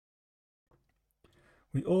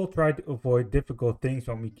We all try to avoid difficult things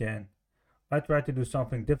when we can. I try to do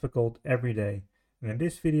something difficult every day, and in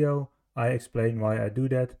this video I explain why I do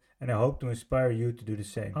that, and I hope to inspire you to do the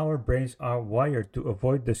same. Our brains are wired to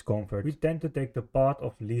avoid discomfort. We tend to take the path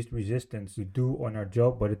of least resistance. We do on our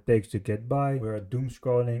job what it takes to get by. We are doom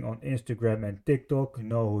scrolling on Instagram and TikTok, you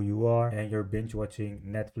know who you are, and you're binge watching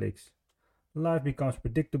Netflix. Life becomes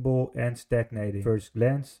predictable and stagnating. First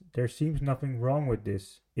glance, there seems nothing wrong with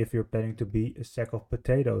this if you're planning to be a sack of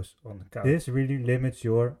potatoes on the couch. This really limits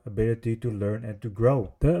your ability to learn and to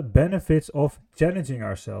grow. The benefits of challenging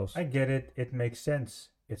ourselves. I get it, it makes sense.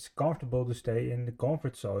 It's comfortable to stay in the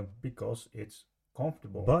comfort zone because it's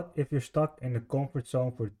comfortable. But if you're stuck in the comfort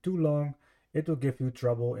zone for too long, it will give you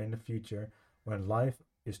trouble in the future when life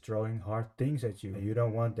is throwing hard things at you. And you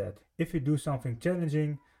don't want that. If you do something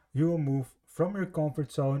challenging, you will move from your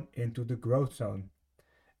comfort zone into the growth zone.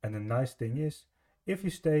 And the nice thing is, if you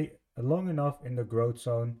stay long enough in the growth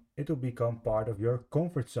zone, it will become part of your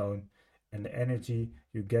comfort zone. And the energy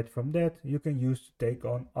you get from that, you can use to take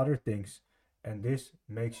on other things. And this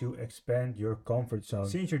makes you expand your comfort zone.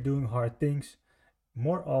 Since you're doing hard things,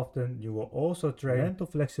 more often you will also train mental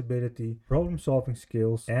flexibility, problem solving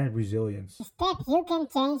skills, and resilience. Steps you can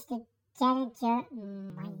change to challenge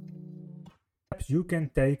your mind. You can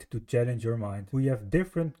take to challenge your mind. We have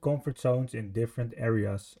different comfort zones in different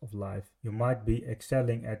areas of life. You might be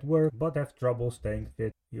excelling at work but have trouble staying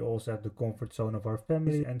fit. You also have the comfort zone of our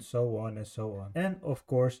family, and so on and so on. And of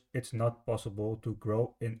course, it's not possible to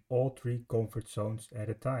grow in all three comfort zones at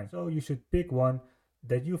a time. So you should pick one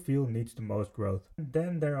that you feel needs the most growth. And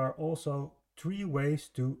then there are also three ways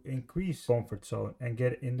to increase comfort zone and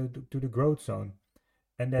get into the growth zone.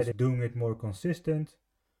 And that is doing it more consistent,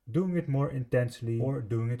 doing it more intensely, or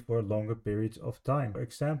doing it for longer periods of time. For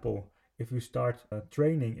example, if you start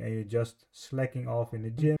training and you're just slacking off in the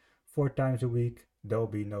gym 4 times a week, there will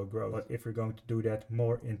be no growth. But if you're going to do that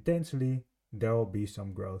more intensely, there will be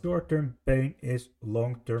some growth. Short-term pain is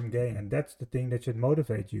long-term gain, and that's the thing that should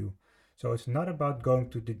motivate you. So it's not about going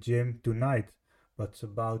to the gym tonight, but it's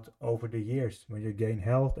about over the years when you gain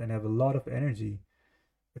health and have a lot of energy.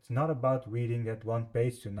 It's not about reading that one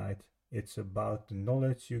page tonight. It's about the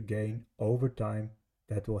knowledge you gain over time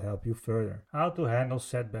that will help you further. How to handle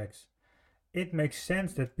setbacks. It makes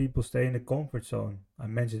sense that people stay in the comfort zone. I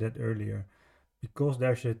mentioned that earlier. Because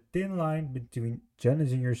there's a thin line between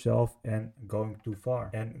challenging yourself and going too far.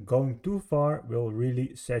 And going too far will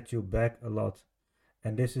really set you back a lot.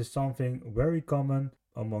 And this is something very common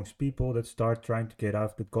amongst people that start trying to get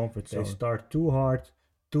out of the comfort zone. They start too hard,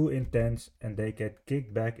 too intense, and they get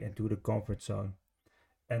kicked back into the comfort zone.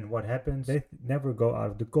 And what happens? They never go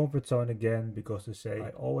out of the comfort zone again because they say,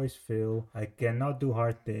 I always fail, I cannot do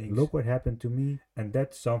hard things, look what happened to me. And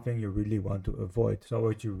that's something you really want to avoid. So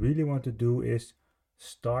what you really want to do is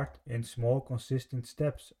start in small consistent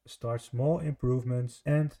steps. Start small improvements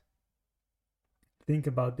and think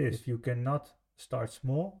about this. If you cannot start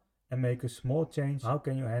small and make a small change, how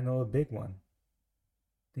can you handle a big one?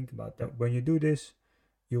 Think about that. When you do this,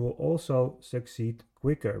 you will also succeed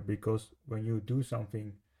quicker, because when you do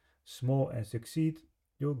something small and succeed,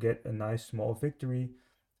 you'll get a nice small victory,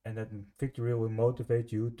 and that victory will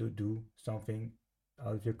motivate you to do something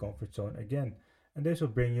out of your comfort zone again. And this will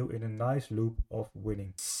bring you in a nice loop of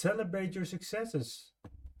winning. Celebrate your successes.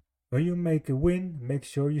 When you make a win, make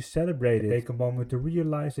sure you celebrate it. Take a moment to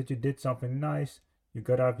realize that you did something nice, you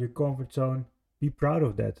got out of your comfort zone. Be proud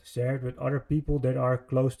of that. Share it with other people that are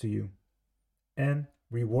close to you. And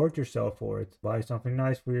reward yourself for it. Buy something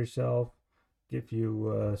nice for yourself, give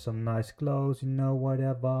you some nice clothes,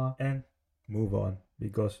 whatever, and move on.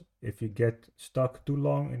 Because if you get stuck too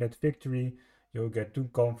long in that victory, you'll get too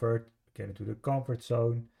get into the comfort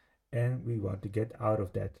zone, and we want to get out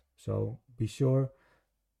of that. So be sure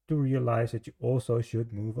to realize that you also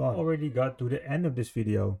should move on. Already got to the end of this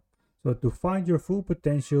video. So to find your full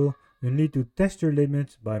potential, you need to test your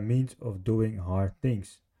limits by means of doing hard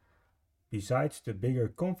things. Besides the bigger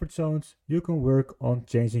comfort zones, you can work on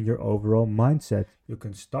changing your overall mindset. You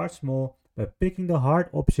can start small by picking the hard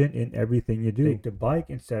option in everything you do. Take the bike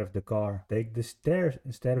instead of the car. Take the stairs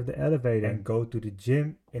instead of the elevator. And go to the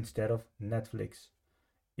gym instead of Netflix.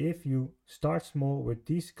 If you start small with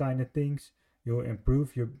these kind of things, you will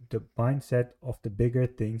improve the mindset of the bigger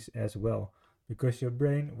things as well. Because your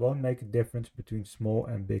brain won't make a difference between small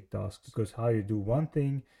and big tasks. Because how you do one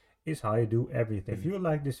thing is how you do everything. If you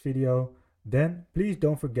like this video, then please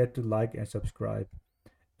don't forget to like and subscribe.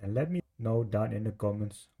 And let me know down in the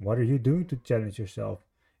comments, what are you doing to challenge yourself?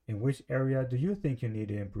 In which area do you think you need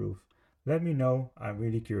to improve? Let me know, I'm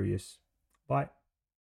really curious. Bye.